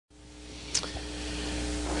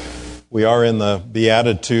We are in the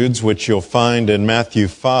Beatitudes, which you'll find in Matthew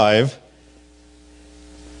 5.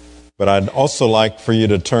 But I'd also like for you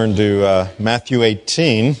to turn to Matthew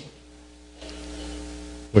 18,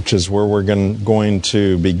 which is where we're going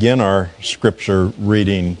to begin our scripture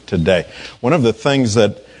reading today. One of the things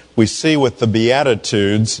that we see with the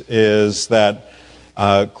Beatitudes is that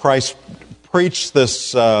Christ preached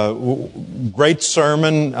this great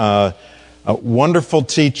sermon, wonderful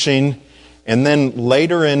teaching, and then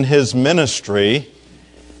later in his ministry,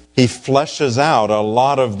 he fleshes out a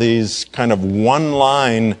lot of these kind of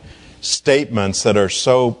one-line statements that are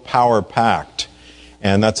so power-packed.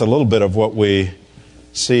 And that's a little bit of what we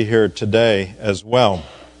see here today as well.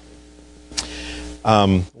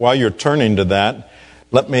 While you're turning to that,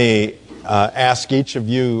 let me ask each of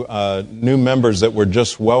you new members that were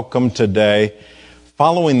just welcomed today,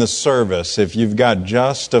 following the service, if you've got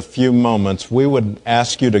just a few moments, we would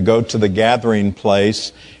ask you to go to the gathering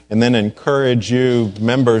place and then encourage you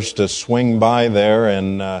members to swing by there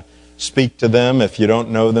and speak to them. If you don't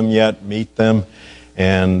know them yet, meet them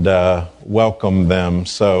and welcome them.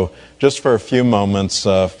 So just for a few moments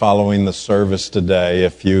following the service today,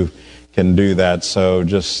 if you can do that. So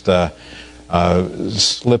just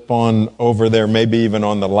slip on over there, maybe even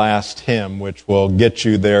on the last hymn, which will get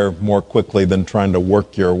you there more quickly than trying to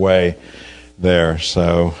work your way there.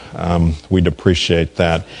 So we'd appreciate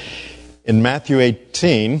that. In Matthew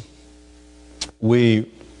 18,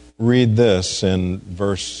 we read this in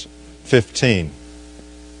verse 15.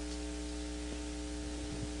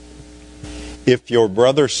 If your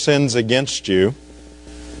brother sins against you,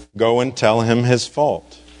 go and tell him his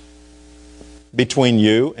fault, between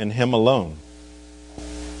you and him alone.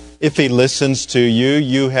 If he listens to you,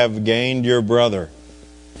 you have gained your brother.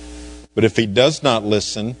 But if he does not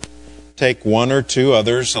listen, take one or two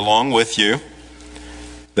others along with you,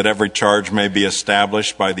 that every charge may be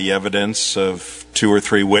established by the evidence of 2 or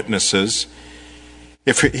 3 witnesses.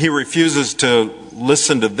 If he refuses to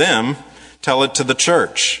listen to them, tell it to the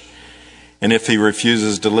church. And if he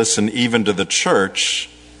refuses to listen even to the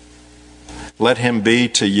church, let him be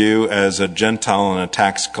to you as a Gentile and a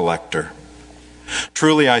tax collector.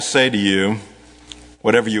 Truly I say to you,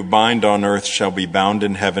 whatever you bind on earth shall be bound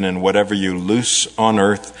in heaven, and whatever you loose on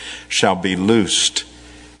earth shall be loosed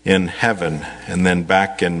in heaven. And then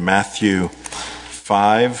back in Matthew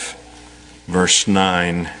 5, verse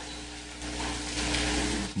 9,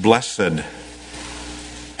 blessed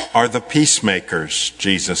are the peacemakers,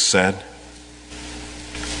 Jesus said,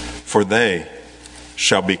 for they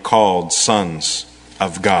shall be called sons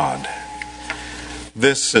of God.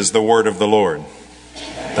 This is the word of the Lord.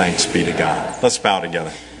 Thanks be to God. Let's bow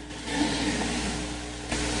together.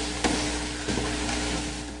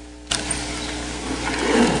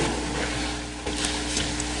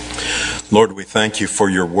 Lord, we thank you for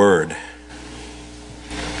your word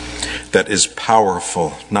that is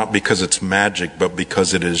powerful, not because it's magic, but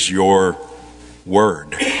because it is your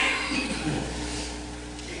word.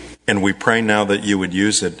 And we pray now that you would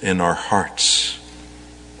use it in our hearts.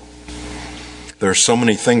 There are so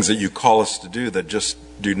many things that you call us to do that just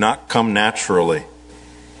do not come naturally.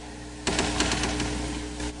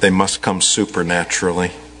 They must come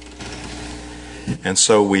supernaturally. And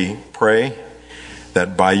so we pray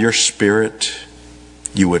that by your Spirit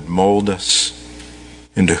you would mold us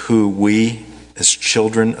into who we, as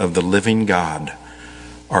children of the living God,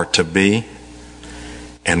 are to be.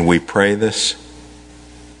 And we pray this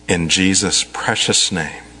in Jesus' precious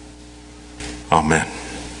name. Amen.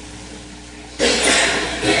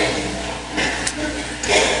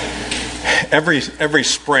 Every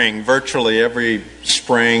spring, virtually every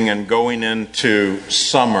spring and going into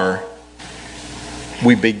summer,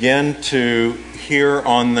 we begin to hear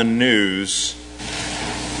on the news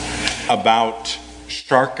about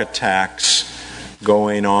shark attacks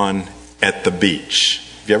going on at the beach.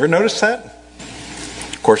 Have you ever noticed that?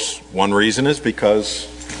 Of course, one reason is because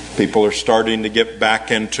people are starting to get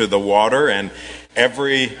back into the water, and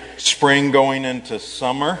every spring going into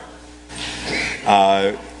summer,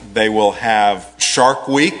 they will have Shark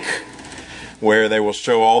Week, where they will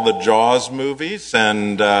show all the Jaws movies,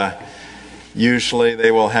 and usually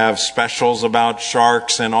they will have specials about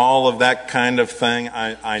sharks and all of that kind of thing.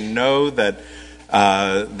 I know that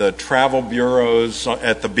the travel bureaus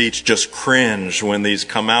at the beach just cringe when these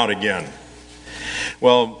come out again.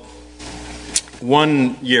 Well,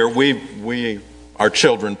 one year, our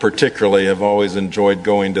children particularly, have always enjoyed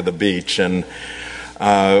going to the beach, and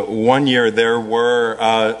one year there were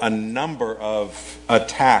a number of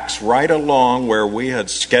attacks right along where we had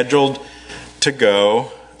scheduled to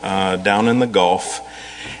go down in the Gulf.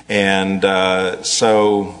 And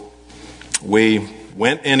so we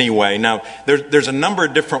went anyway. Now, there's a number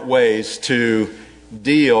of different ways to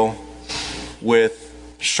deal with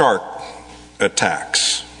shark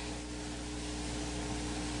attacks.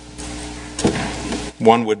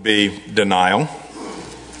 One would be denial.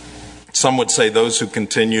 Some would say those who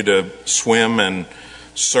continue to swim and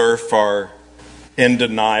surf are in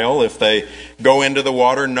denial if they go into the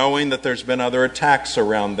water knowing that there's been other attacks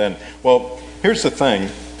around them. Well, here's the thing.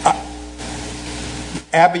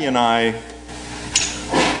 Abby and I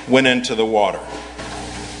went into the water.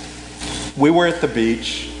 We were at the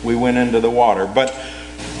beach. We went into the water. But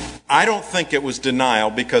I don't think it was denial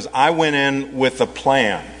because I went in with a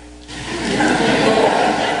plan.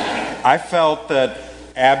 I felt that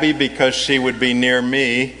Abby, because she would be near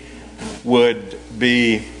me, would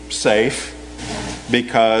be safe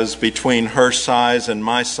because between her size and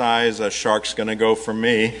my size, a shark's going to go for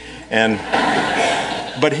me.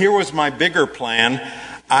 But here was my bigger plan.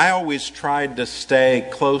 I always tried to stay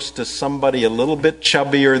close to somebody a little bit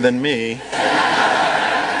chubbier than me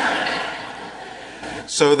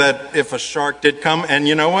so that if a shark did come, and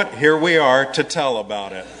you know what? Here we are to tell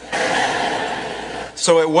about it.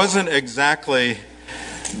 So it wasn't exactly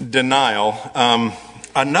denial.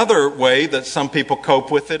 Another way that some people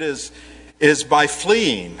cope with it is by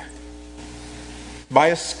fleeing,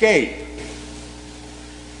 by escape.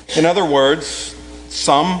 In other words,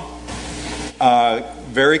 some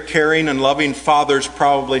very caring and loving fathers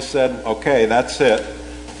probably said, okay, that's it.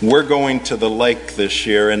 We're going to the lake this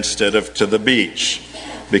year instead of to the beach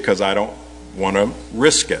because I don't want to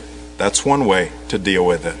risk it. That's one way to deal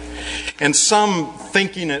with it. And some,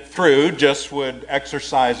 thinking it through, just would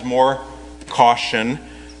exercise more caution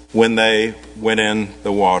when they went in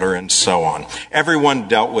the water and so on. Everyone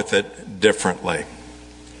dealt with it differently.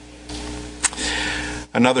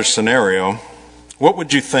 Another scenario, what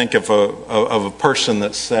would you think of a person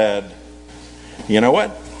that said, you know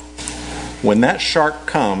what? When that shark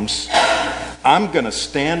comes, I'm going to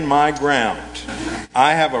stand my ground.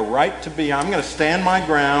 I have a right to be, I'm going to stand my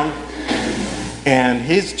ground, and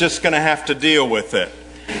he's just going to have to deal with it.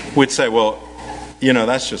 We'd say, well, you know,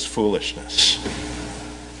 that's just foolishness.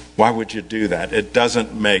 Why would you do that? It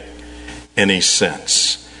doesn't make any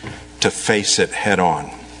sense to face it head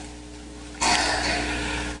on.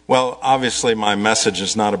 Well, obviously my message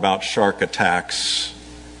is not about shark attacks,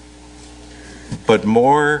 but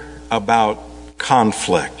more about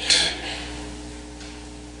conflict.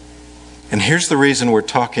 And here's the reason we're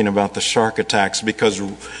talking about the shark attacks, because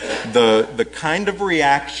the kind of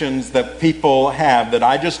reactions that people have that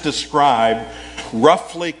I just described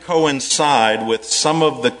roughly coincide with some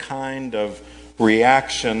of the kind of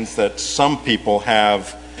reactions that some people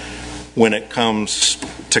have when it comes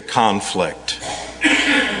to conflict.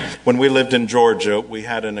 When we lived in Georgia, we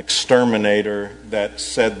had an exterminator that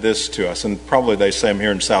said this to us, and probably they say him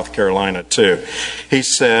here in South Carolina too. He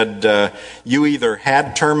said, you either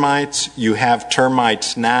had termites, you have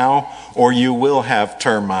termites now, or you will have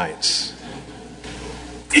termites.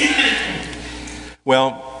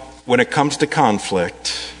 Well, when it comes to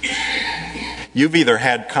conflict, you've either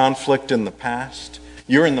had conflict in the past,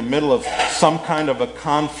 you're in the middle of some kind of a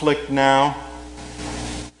conflict now,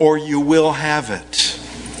 or you will have it.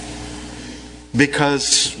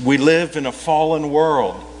 Because we live in a fallen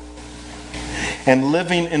world. And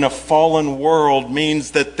living in a fallen world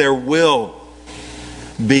means that there will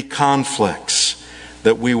be conflicts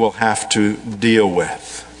that we will have to deal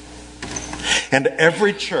with. And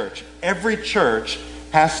every church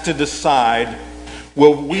has to decide,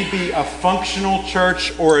 will we be a functional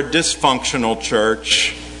church or a dysfunctional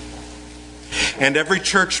church? And every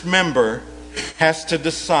church member has to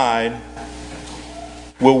decide,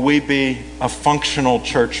 will we be a functional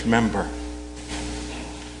church member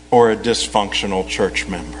or a dysfunctional church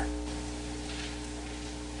member?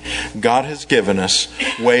 God has given us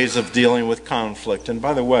ways of dealing with conflict. And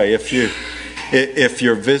by the way, if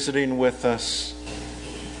you're visiting with us,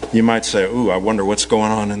 you might say, ooh, I wonder what's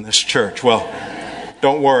going on in this church. Well,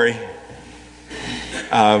 don't worry.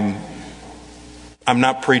 I'm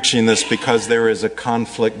not preaching this because there is a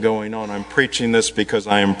conflict going on. I'm preaching this because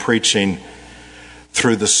I am preaching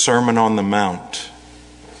through the Sermon on the Mount.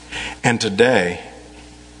 And today,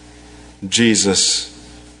 Jesus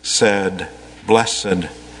said, blessed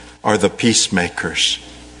are the peacemakers.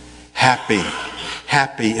 Happy,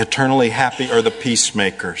 eternally happy are the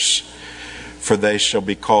peacemakers, for they shall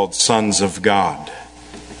be called sons of God.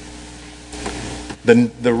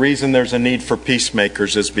 The reason there's a need for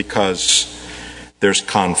peacemakers is because there's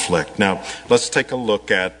conflict. Now, let's take a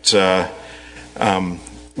look at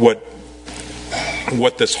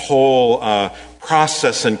what this whole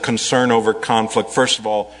process and concern over conflict. First of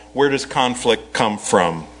all, where does conflict come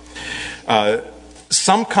from?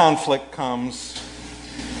 Some conflict comes,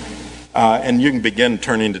 and you can begin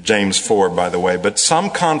turning to James 4, by the way, but some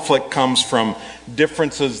conflict comes from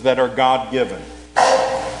differences that are God-given.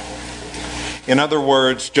 In other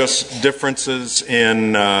words, just differences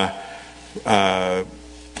in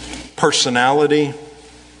personality,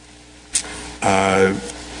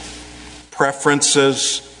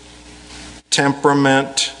 preferences,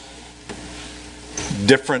 temperament,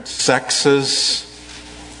 different sexes.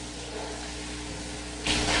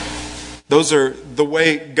 Those are the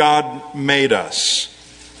way God made us.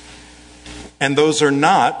 And those are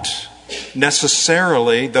not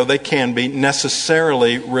necessarily, though they can be,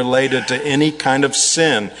 necessarily related to any kind of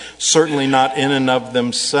sin. Certainly not in and of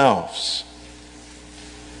themselves.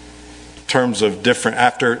 In terms of different,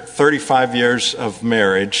 after 35 years of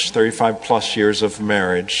marriage, 35 plus years of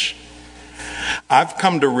marriage, I've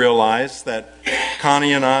come to realize that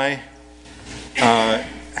Connie and I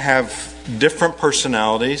have different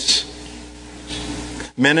personalities.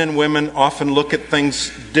 Men and women often look at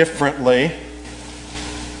things differently.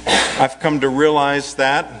 I've come to realize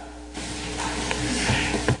that.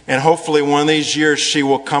 And hopefully one of these years she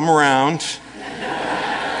will come around.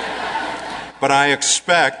 But I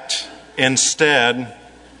expect instead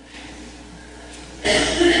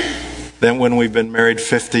that when we've been married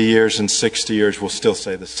 50 years and 60 years, we'll still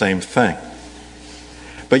say the same thing.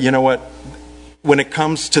 But you know what? When it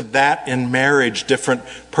comes to that in marriage, different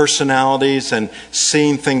personalities and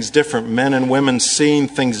seeing things different, men and women seeing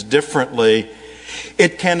things differently,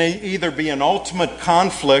 it can either be an ultimate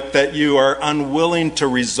conflict that you are unwilling to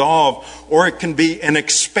resolve, or it can be an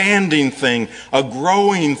expanding thing, a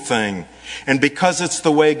growing thing. And because it's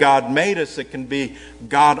the way God made us, it can be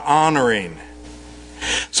God-honoring.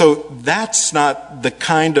 So that's not the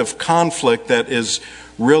kind of conflict that is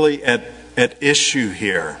really at issue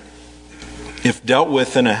here. If dealt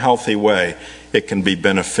with in a healthy way, it can be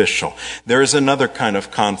beneficial. There is another kind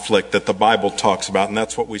of conflict that the Bible talks about, and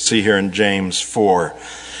that's what we see here in James 4.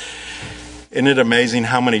 Isn't it amazing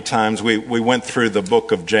how many times we went through the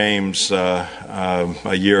book of James a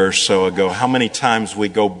year or so ago, how many times we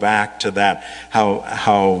go back to that,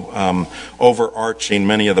 how overarching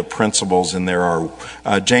many of the principles in there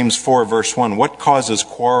are. James 4 verse 1, what causes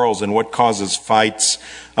quarrels and what causes fights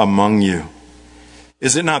among you?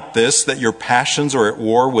 Is it not this, that your passions are at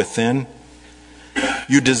war within?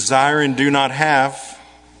 You desire and do not have,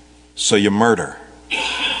 so you murder.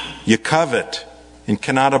 You covet and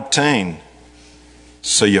cannot obtain,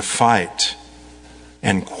 so you fight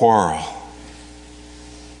and quarrel.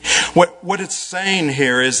 What it's saying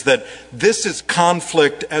here is that this is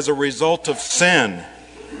conflict as a result of sin.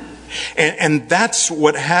 And that's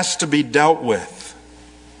what has to be dealt with.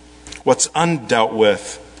 What's undealt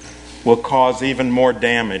with will cause even more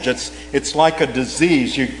damage. It's like a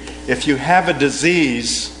disease. If you have a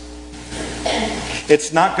disease,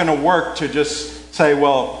 it's not going to work to just say,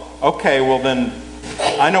 well, okay, well then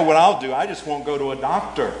I know what I'll do. I just won't go to a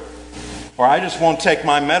doctor. Or I just won't take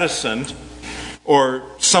my medicine. Or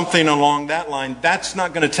something along that line. That's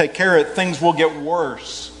not going to take care of it. Things will get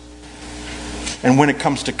worse. And when it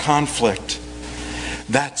comes to conflict,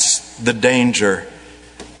 that's the danger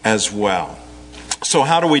as well. So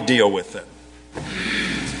how do we deal with it?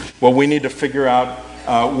 Well, we need to figure out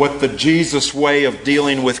what the Jesus way of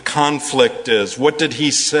dealing with conflict is. What did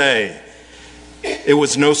he say? It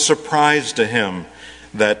was no surprise to him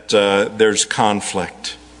that there's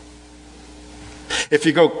conflict. If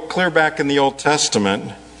you go clear back in the Old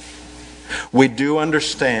Testament, we do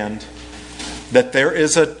understand that there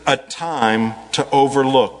is a time to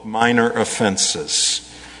overlook minor offenses.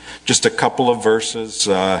 Just a couple of verses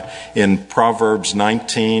in Proverbs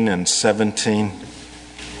 19 and 17.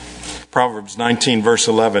 Proverbs 19 verse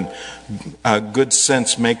 11. Good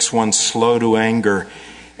sense makes one slow to anger,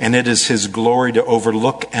 and it is his glory to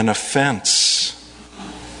overlook an offense.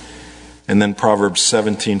 And then Proverbs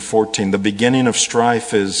 17:14. The beginning of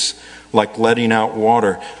strife is like letting out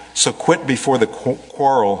water, so quit before the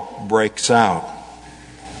quarrel breaks out.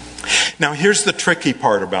 Now here's the tricky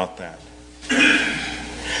part about that.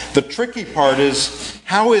 The tricky part is,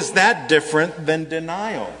 how is that different than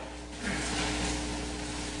denial?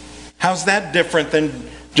 How's that different than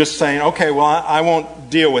just saying, okay, well, I won't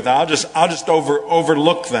deal with it. I'll just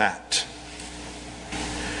overlook that.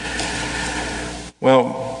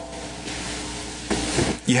 Well,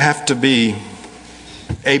 you have to be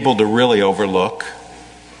able to really overlook.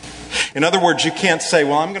 In other words, you can't say,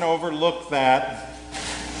 well, I'm going to overlook that,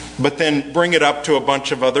 but then bring it up to a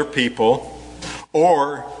bunch of other people,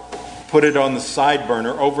 or put it on the side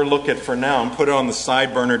burner, overlook it for now, and put it on the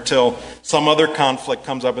side burner till some other conflict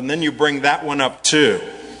comes up, and then you bring that one up too.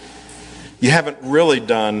 You haven't really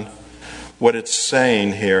done what it's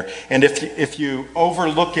saying here. And if you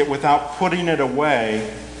overlook it without putting it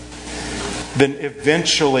away, then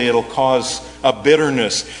eventually it'll cause a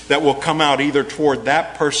bitterness that will come out either toward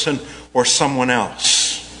that person or someone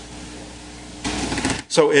else.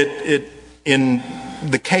 So in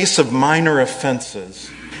the case of minor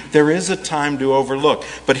offenses, there is a time to overlook.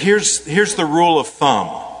 But here's the rule of thumb.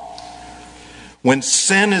 When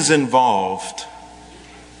sin is involved,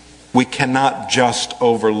 we cannot just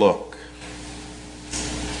overlook.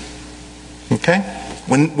 Okay?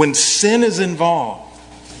 When sin is involved.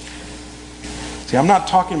 See, I'm not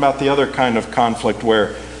talking about the other kind of conflict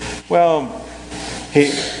where, well,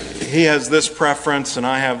 he has this preference and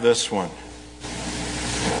I have this one.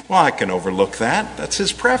 Well, I can overlook that. That's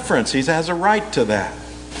his preference. He has a right to that.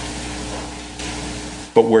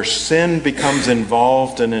 But where sin becomes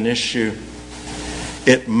involved in an issue,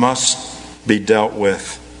 it must be dealt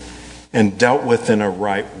with, and dealt with in a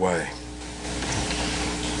right way.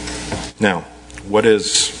 Now, what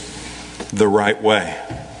is the right way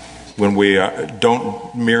when we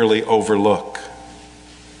don't merely overlook?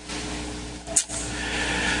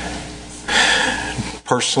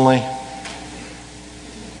 Personally,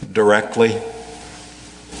 directly,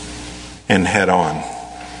 and head on.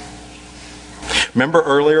 Remember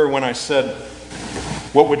earlier when I said,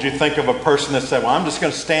 what would you think of a person that said, well, I'm just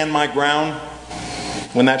going to stand my ground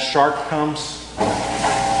when that shark comes?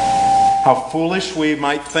 How foolish we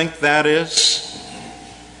might think that is.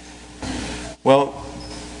 Well,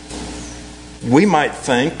 we might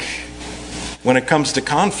think when it comes to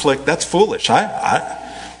conflict, that's foolish.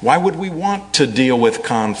 Why would we want to deal with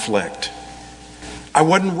conflict? I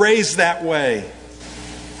wasn't raised that way.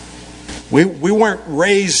 We weren't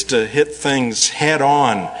raised to hit things head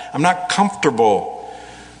on. I'm not comfortable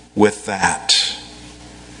with that.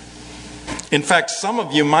 In fact, some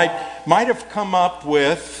of you might have come up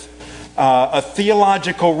with a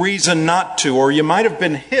theological reason not to, or you might have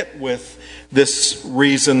been hit with this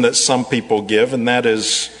reason that some people give, and that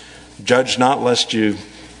is, judge not lest you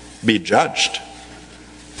be judged.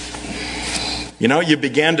 You know, you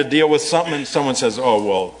began to deal with something and someone says, oh,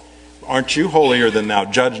 well, aren't you holier than thou?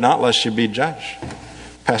 Judge not lest you be judged.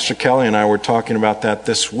 Pastor Kelly and I were talking about that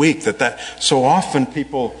this week, that so often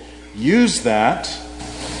people use that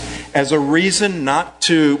as a reason not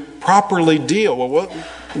to properly deal. Well,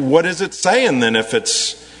 what is it saying then if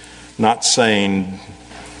it's not saying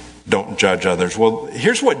don't judge others? Well,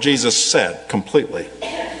 here's what Jesus said completely.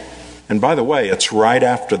 And by the way, it's right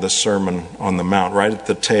after the Sermon on the Mount, right at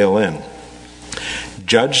the tail end.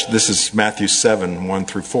 Judge, this is Matthew 7, 1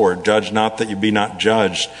 through 4. Judge not that you be not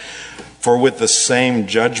judged. For with the same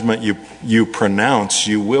judgment you pronounce,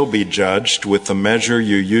 you will be judged. With the measure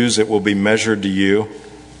you use, it will be measured to you.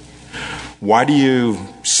 Why do you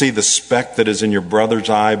see the speck that is in your brother's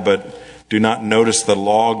eye, but do not notice the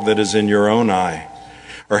log that is in your own eye?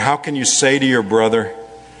 Or how can you say to your brother,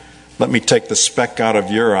 let me take the speck out of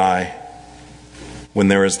your eye, when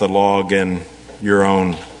there is the log in your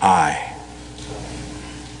own eye?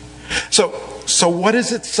 So what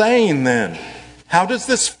is it saying then? How does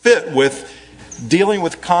this fit with dealing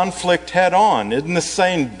with conflict head on? Isn't this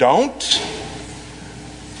saying don't?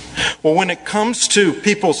 Well, when it comes to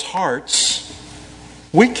people's hearts,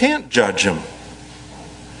 we can't judge them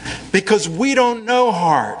because we don't know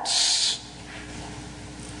hearts.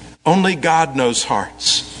 Only God knows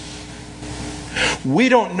hearts. We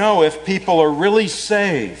don't know if people are really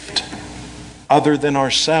saved other than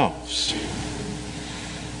ourselves.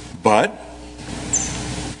 But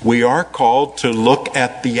we are called to look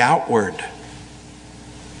at the outward.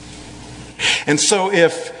 And so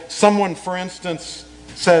if someone, for instance,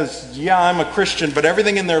 says, yeah, I'm a Christian, but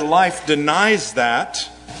everything in their life denies that,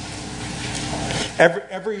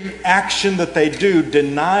 every action that they do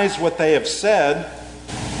denies what they have said,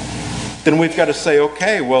 then we've got to say,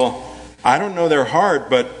 okay, well, I don't know their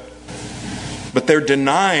heart, but they're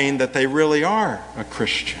denying that they really are a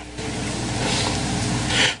Christian.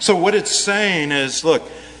 So what it's saying is, look,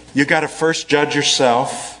 you got to first judge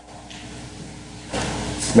yourself.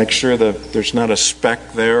 Make sure that there's not a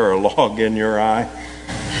speck there or a log in your eye.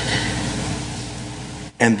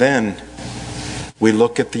 And then we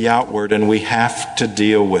look at the outward and we have to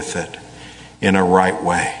deal with it in a right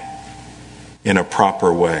way, in a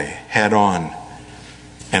proper way, head on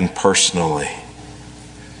and personally,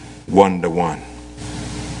 one to one.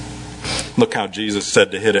 Look how Jesus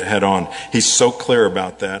said to hit it head on. He's so clear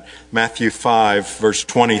about that. Matthew 5, verse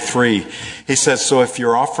 23. He says, so if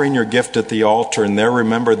you're offering your gift at the altar and there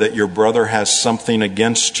remember that your brother has something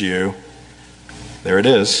against you, there it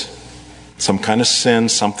is, some kind of sin,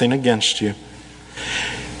 something against you.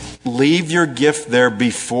 Leave your gift there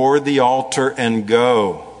before the altar and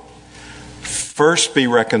go. First be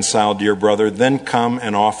reconciled to your brother, then come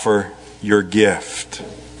and offer your gift.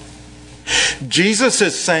 Jesus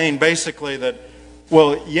is saying basically that,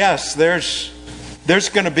 well, yes, there's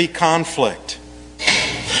going to be conflict.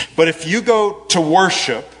 But if you go to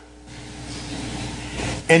worship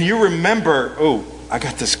and you remember, oh, I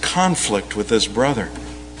got this conflict with this brother.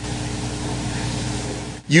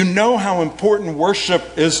 You know how important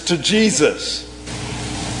worship is to Jesus.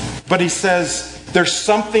 But he says there's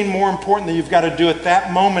something more important that you've got to do at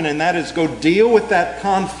that moment, and that is go deal with that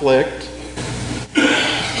conflict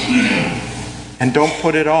and don't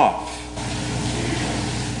put it off.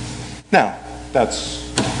 Now, that's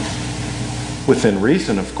within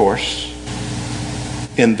reason, of course,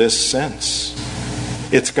 in this sense.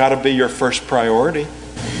 It's got to be your first priority.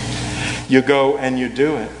 You go and you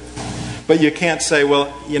do it. But you can't say,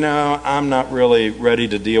 well, I'm not really ready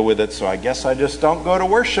to deal with it, so I guess I just don't go to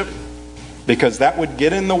worship. Because that would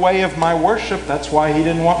get in the way of my worship. That's why he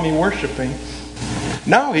didn't want me worshiping.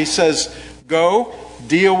 No, he says, go,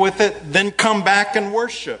 deal with it, then come back and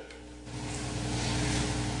worship.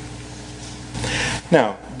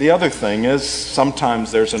 Now, the other thing is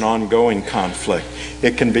sometimes there's an ongoing conflict.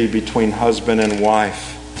 It can be between husband and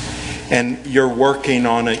wife. And you're working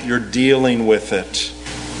on it, you're dealing with it.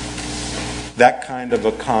 That kind of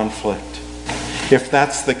a conflict. If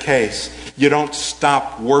that's the case, you don't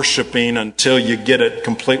stop worshiping until you get it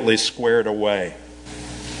completely squared away.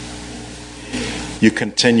 You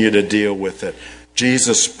continue to deal with it.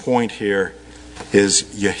 Jesus' point here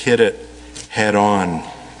is you hit it head on.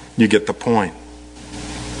 You get the point.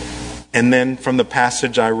 And then from the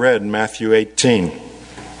passage I read, Matthew 18.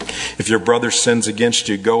 If your brother sins against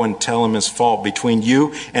you, go and tell him his fault between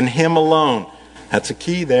you and him alone. That's a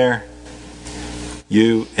key there.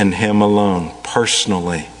 You and him alone,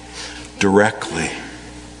 personally, directly,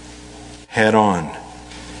 head on.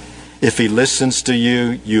 If he listens to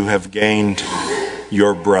you, you have gained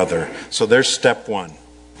your brother. So there's step one.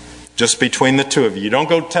 Just between the two of you. You don't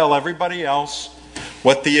go tell everybody else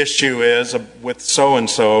what the issue is with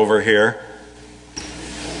so-and-so over here.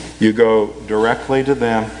 You go directly to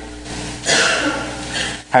them,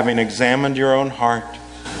 having examined your own heart,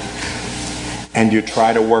 and you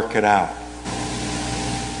try to work it out.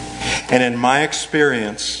 And in my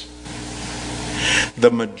experience,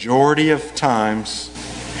 the majority of times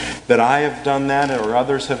that I have done that or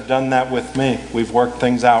others have done that with me, we've worked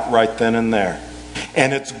things out right then and there.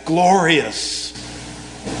 And it's glorious.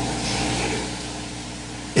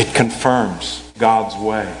 It confirms God's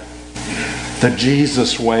way, the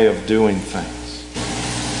Jesus way of doing things.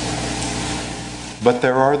 But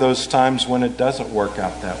there are those times when it doesn't work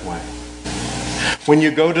out that way. When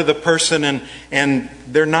you go to the person and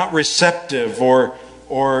they're not receptive or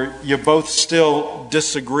you both still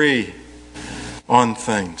disagree on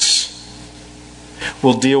things.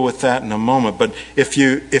 We'll deal with that in a moment. But if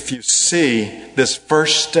you see this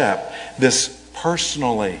first step, this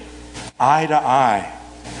personally, eye to eye.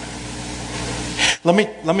 Let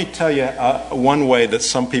me tell you one way that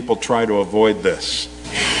some people try to avoid this.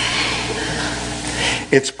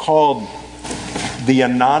 It's called the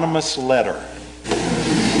anonymous letter.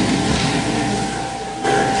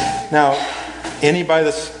 Now, anybody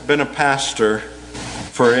that's been a pastor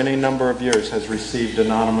for any number of years has received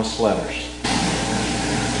anonymous letters.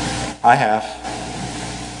 I have.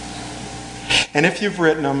 And if you've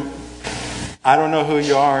written them, I don't know who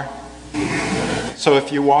you are. So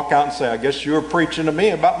if you walk out and say, I guess you were preaching to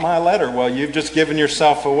me about my letter, well, you've just given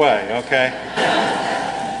yourself away, okay?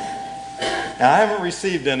 And I haven't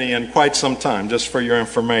received any in quite some time, just for your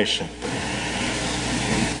information.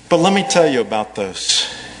 But let me tell you about those.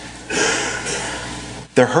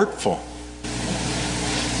 They're hurtful.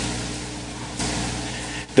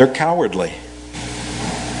 They're cowardly.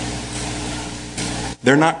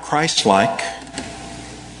 They're not Christ-like.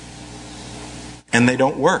 And they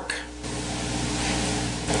don't work.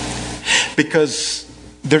 Because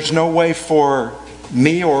there's no way for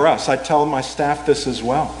me or us, I tell my staff this as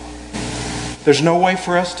well, there's no way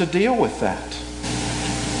for us to deal with that.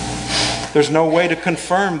 There's no way to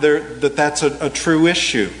confirm that that's a true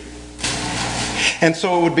issue. And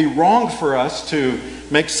so it would be wrong for us to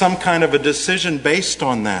make some kind of a decision based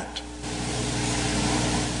on that.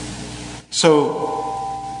 So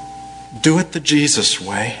do it the Jesus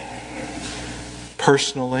way,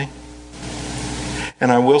 personally,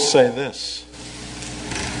 And I will say this.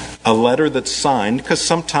 A letter that's signed, because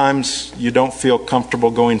sometimes you don't feel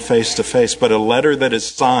comfortable going face to face, but a letter that is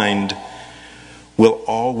signed will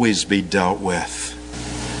always be dealt with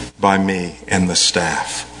by me and the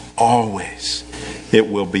staff. Always. It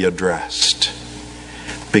will be addressed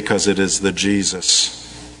because it is the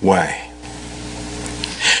Jesus way.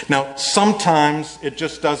 Now, sometimes it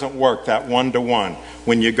just doesn't work, that one-to-one,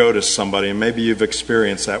 when you go to somebody, and maybe you've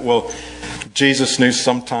experienced that. Well, Jesus knew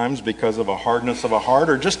sometimes because of a hardness of a heart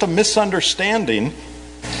or just a misunderstanding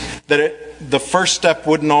that the first step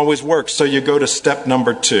wouldn't always work. So you go to step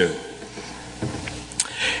number 2.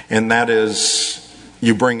 And that is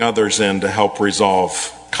you bring others in to help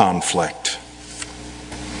resolve conflict.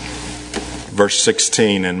 Verse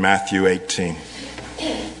 16 in Matthew 18.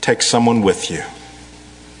 Take someone with you.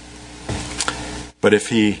 But if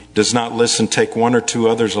he does not listen, take 1 or 2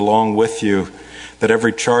 others along with you, that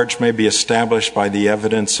every charge may be established by the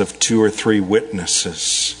evidence of 2 or 3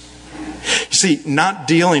 witnesses. You see, not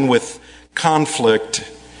dealing with conflict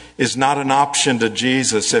is not an option to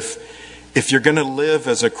Jesus. If you're going to live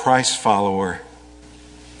as a Christ follower,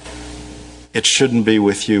 it shouldn't be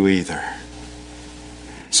with you either.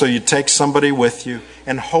 So you take somebody with you,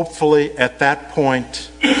 and hopefully at that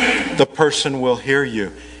point, the person will hear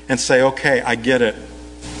you and say, okay, I get it.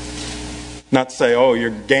 Not say, oh, you're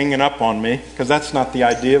ganging up on me, because that's not the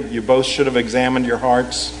idea. You both should have examined your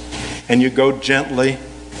hearts, and you go gently,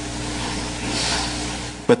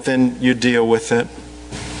 but then you deal with it.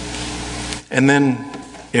 And then,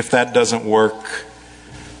 if that doesn't work,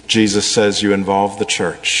 Jesus says you involve the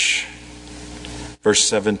church. Verse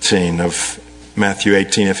 17 of Matthew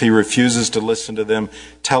 18, if he refuses to listen to them,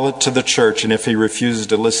 tell it to the church. And if he refuses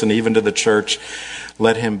to listen even to the church,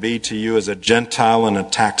 let him be to you as a Gentile and a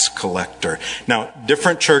tax collector. Now,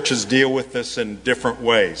 different churches deal with this in different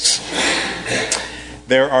ways.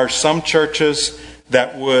 There are some churches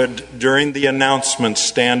that would, during the announcement,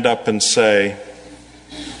 stand up and say,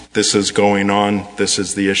 this is going on, this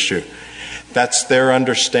is the issue. That's their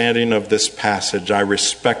understanding of this passage. I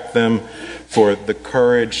respect them for the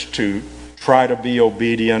courage to try to be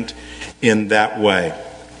obedient in that way.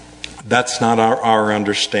 That's not our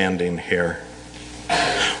understanding here.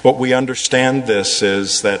 What we understand this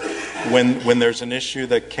is that when there's an issue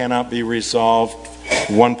that cannot be resolved,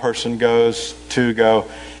 one person goes, 2 go,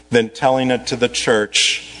 then telling it to the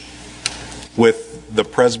church with the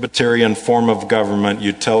Presbyterian form of government,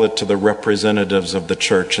 you tell it to the representatives of the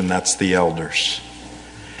church, and that's the elders.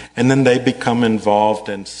 And then they become involved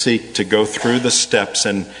and seek to go through the steps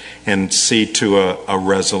and see to a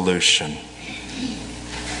resolution.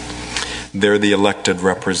 They're the elected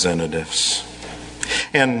representatives.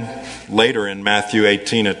 And later in Matthew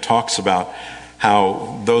 18, it talks about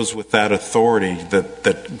how those with that authority,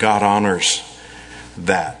 that God honors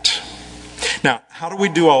that. Now, how do we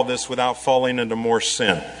do all this without falling into more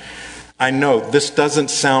sin? I know this doesn't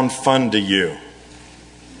sound fun to you.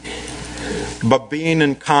 But being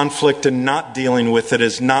in conflict and not dealing with it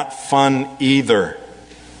is not fun either.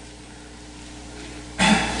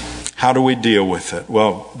 How do we deal with it?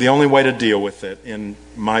 Well, the only way to deal with it, in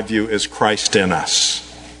my view, is Christ in us.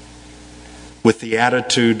 With the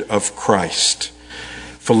attitude of Christ.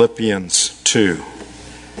 Philippians 2.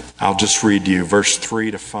 I'll just read you verse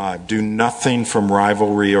 3 to 5. Do nothing from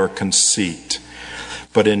rivalry or conceit,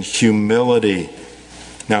 but in humility.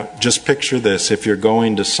 Now, just picture this. If you're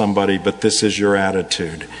going to somebody, but this is your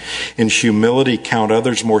attitude. In humility, count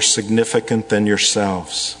others more significant than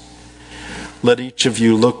yourselves. Let each of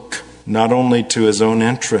you look not only to his own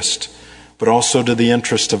interest, but also to the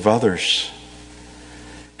interest of others.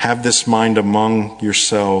 Have this mind among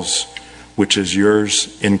yourselves, which is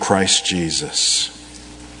yours in Christ Jesus.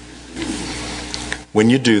 When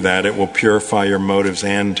you do that, it will purify your motives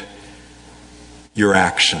and your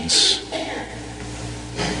actions.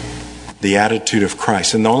 The attitude of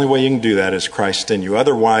Christ. And the only way you can do that is Christ in you.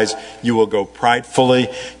 Otherwise, you will go pridefully.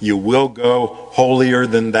 You will go holier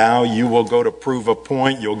than thou. You will go to prove a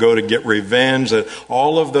point. You'll go to get revenge.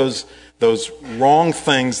 All of those wrong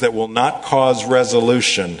things that will not cause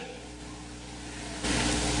resolution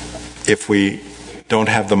if we don't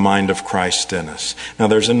have the mind of Christ in us. Now,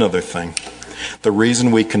 there's another thing. The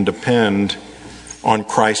reason we can depend on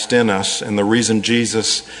Christ in us, and the reason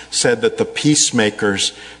Jesus said that the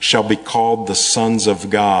peacemakers shall be called the sons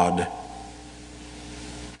of God,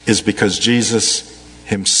 is because Jesus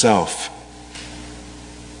himself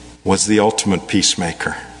was the ultimate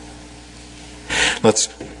peacemaker. Let's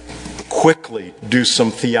quickly do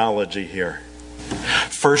some theology here.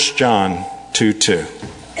 1 John 2:2.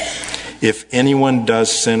 If anyone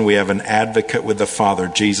does sin, we have an advocate with the Father,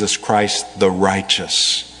 Jesus Christ the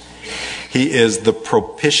righteous. He is the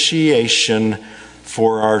propitiation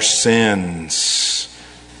for our sins.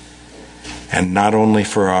 And not only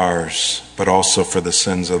for ours, but also for the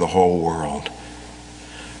sins of the whole world.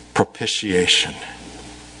 Propitiation.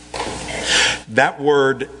 That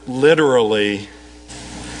word literally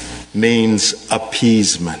means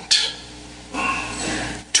appeasement.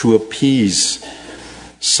 To appease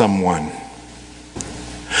someone.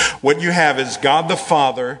 What you have is God the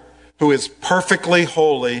Father, who is perfectly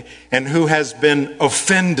holy and who has been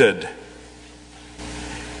offended.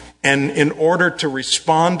 And in order to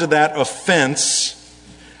respond to that offense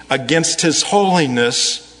against his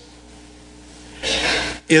holiness,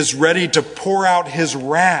 is ready to pour out his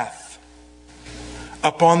wrath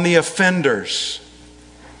upon the offenders.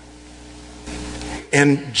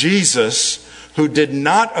 And Jesus, who did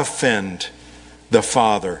not offend the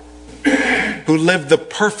Father, who lived the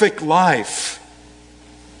perfect life,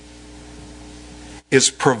 is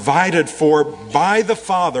provided for by the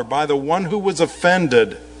Father, by the one who was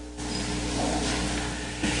offended.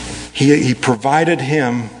 He provided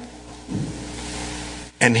him,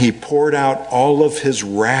 and he poured out all of his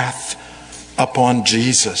wrath upon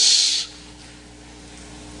Jesus.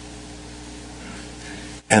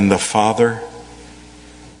 And the Father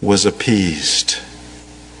was appeased.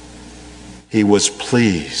 He was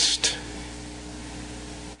pleased.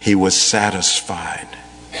 He was satisfied.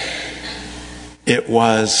 It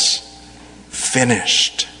was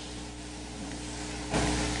finished.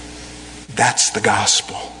 That's the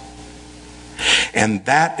gospel. And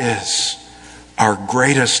that is our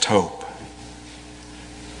greatest hope,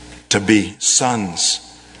 to be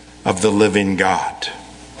sons of the living God.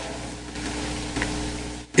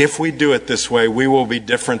 If we do it this way, we will be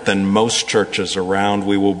different than most churches around.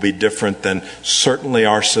 We will be different than certainly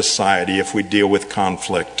our society if we deal with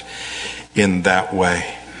conflict in that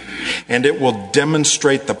way. And it will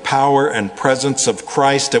demonstrate the power and presence of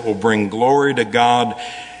Christ. It will bring glory to God.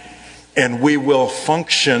 And we will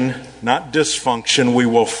function, not dysfunction, we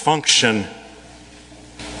will function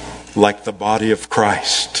like the body of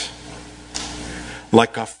Christ.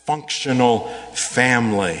 Like a functional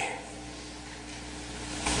family.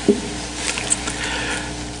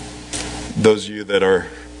 Those of you that are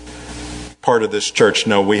part of this church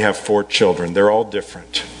know we have 4 children. They're all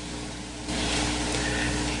different.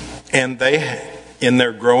 And they, in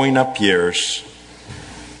their growing up years,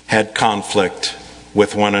 had conflict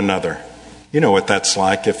with one another. You know what that's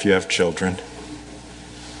like if you have children.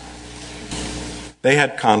 They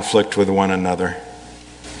had conflict with one another.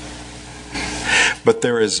 But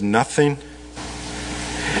there is nothing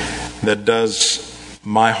that does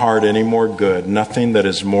my heart any more good, nothing that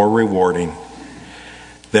is more rewarding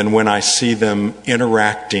than when I see them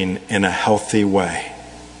interacting in a healthy way,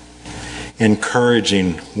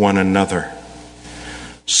 encouraging one another,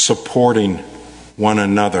 supporting one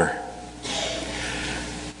another,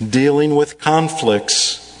 dealing with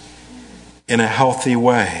conflicts in a healthy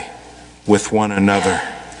way with one another,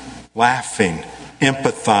 laughing,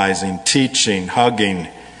 empathizing, teaching, hugging.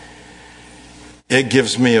 It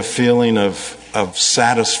gives me a feeling of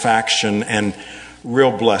satisfaction and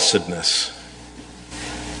real blessedness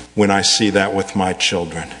when I see that with my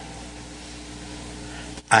children.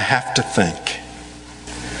 I have to think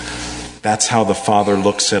that's how the Father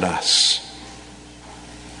looks at us.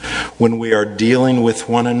 When we are dealing with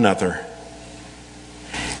one another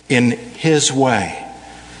in His way,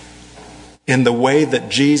 in the way that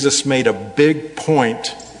Jesus made a big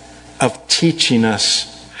point of teaching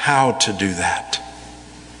us how to do that.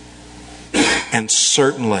 And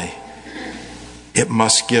certainly, it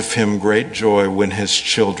must give Him great joy when His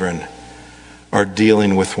children are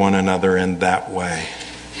dealing with one another in that way.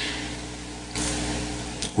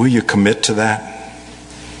 Will you commit to that?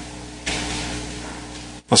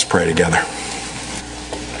 Let's pray together.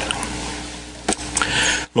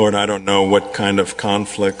 Lord, I don't know what kind of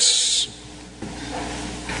conflicts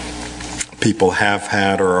people have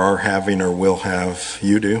had or are having or will have.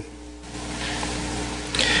 You do.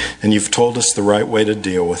 And you've told us the right way to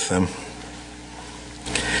deal with them.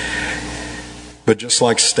 But just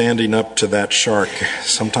like standing up to that shark,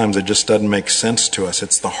 sometimes it just doesn't make sense to us.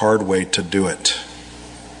 It's the hard way to do it.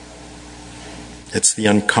 It's the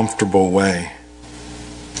uncomfortable way.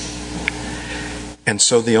 And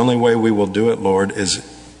so the only way we will do it, Lord, is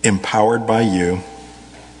empowered by you.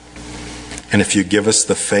 And if you give us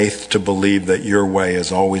the faith to believe that your way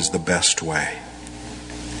is always the best way.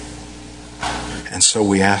 And so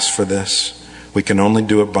we ask for this. We can only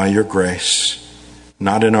do it by your grace,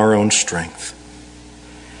 not in our own strength.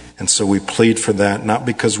 And so we plead for that, not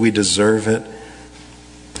because we deserve it,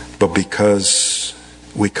 but because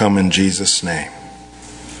we come in Jesus' name.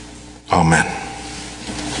 Amen.